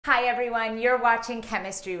Hi everyone, you're watching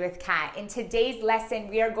Chemistry with Kat. In today's lesson,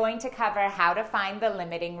 we are going to cover how to find the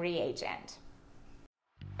limiting reagent.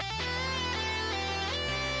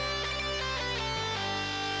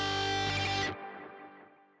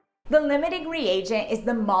 The limiting reagent is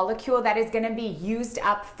the molecule that is going to be used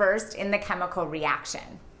up first in the chemical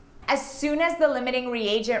reaction. As soon as the limiting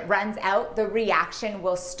reagent runs out, the reaction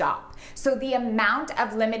will stop. So the amount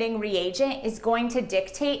of limiting reagent is going to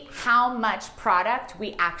dictate how much product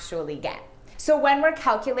we actually get. So when we're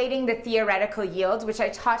calculating the theoretical yield, which I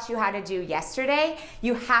taught you how to do yesterday,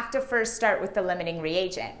 you have to first start with the limiting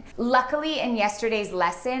reagent. Luckily, in yesterday's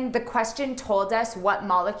lesson, the question told us what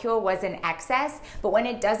molecule was in excess, but when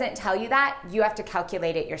it doesn't tell you that, you have to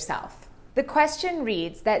calculate it yourself. The question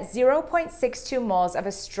reads that 0.62 moles of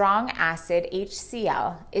a strong acid,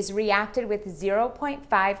 HCl, is reacted with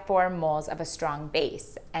 0.54 moles of a strong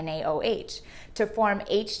base, NaOH, to form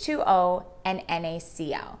H2O and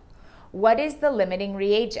NaCl. What is the limiting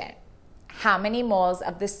reagent? How many moles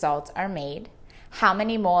of the salt are made? How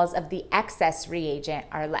many moles of the excess reagent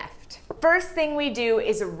are left? First thing we do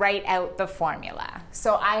is write out the formula.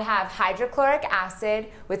 So I have hydrochloric acid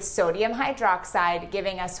with sodium hydroxide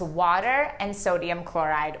giving us water and sodium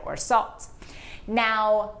chloride or salt.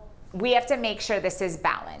 Now, we have to make sure this is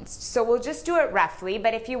balanced. So we'll just do it roughly,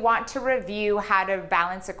 but if you want to review how to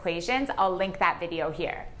balance equations, I'll link that video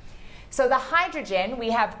here. So the hydrogen, we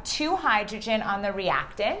have 2 hydrogen on the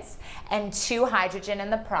reactants and 2 hydrogen in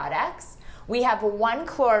the products. We have 1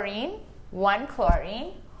 chlorine, 1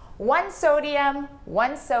 chlorine, 1 sodium,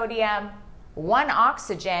 1 sodium, 1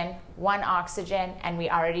 oxygen, 1 oxygen, and we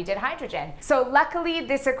already did hydrogen. So luckily,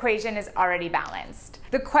 this equation is already balanced.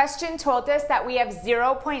 The question told us that we have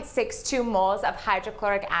 0.62 moles of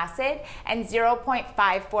hydrochloric acid and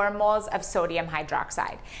 0.54 moles of sodium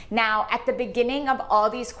hydroxide. Now, at the beginning of all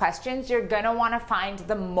these questions, you're gonna wanna find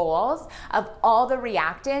the moles of all the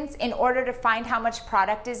reactants in order to find how much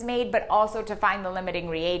product is made, but also to find the limiting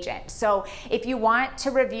reagent. So if you want to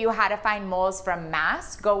review how to find moles from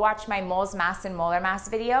mass, go watch my moles, mass, and molar mass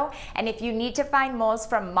video. And if you need to find moles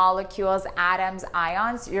from molecules, atoms,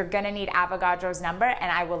 ions, you're gonna need Avogadro's number, and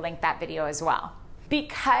I will link that video as well.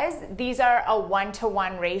 Because these are a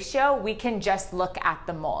 1-to-1 ratio, we can just look at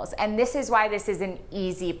the moles. And this is why this is an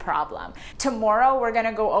easy problem. Tomorrow, we're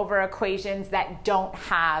gonna go over equations that don't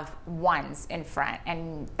have ones in front,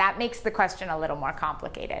 and that makes the question a little more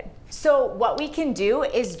complicated. So what we can do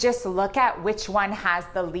is just look at which one has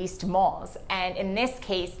the least moles. And in this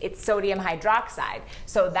case, it's sodium hydroxide.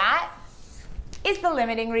 So that is the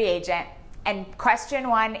limiting reagent, and question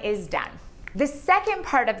 1 is done. The second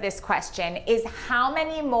part of this question is how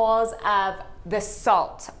many moles of the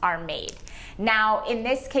salt are made. Now, in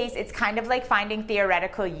this case, it's kind of like finding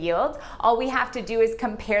theoretical yield. All we have to do is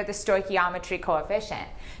compare the stoichiometry coefficient.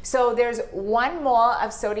 So there's 1 mole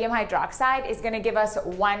of sodium hydroxide is going to give us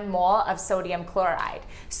 1 mole of sodium chloride.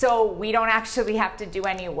 So we don't actually have to do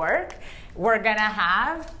any work. We're going to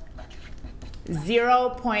have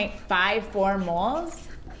 0.54 moles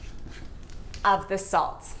of the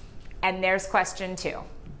salt. And there's question 2,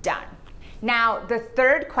 done. Now, the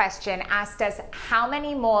third question asked us how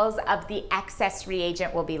many moles of the excess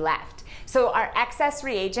reagent will be left. So our excess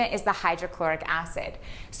reagent is the hydrochloric acid.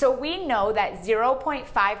 So we know that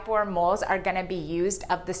 0.54 moles are gonna be used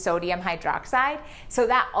of the sodium hydroxide. So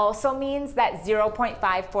that also means that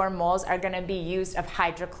 0.54 moles are gonna be used of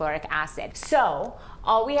hydrochloric acid. So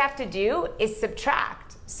all we have to do is subtract.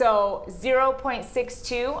 So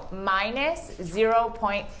 0.62 minus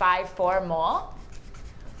 0.54 mole,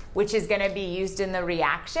 which is going to be used in the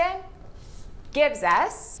reaction, gives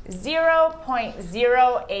us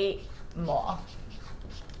 0.08 mole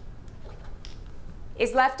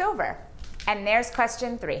is left over. And there's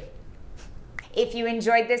question 3. If you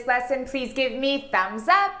enjoyed this lesson, please give me thumbs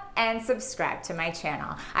up and subscribe to my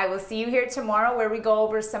channel. I will see you here tomorrow where we go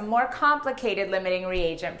over some more complicated limiting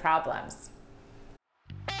reagent problems.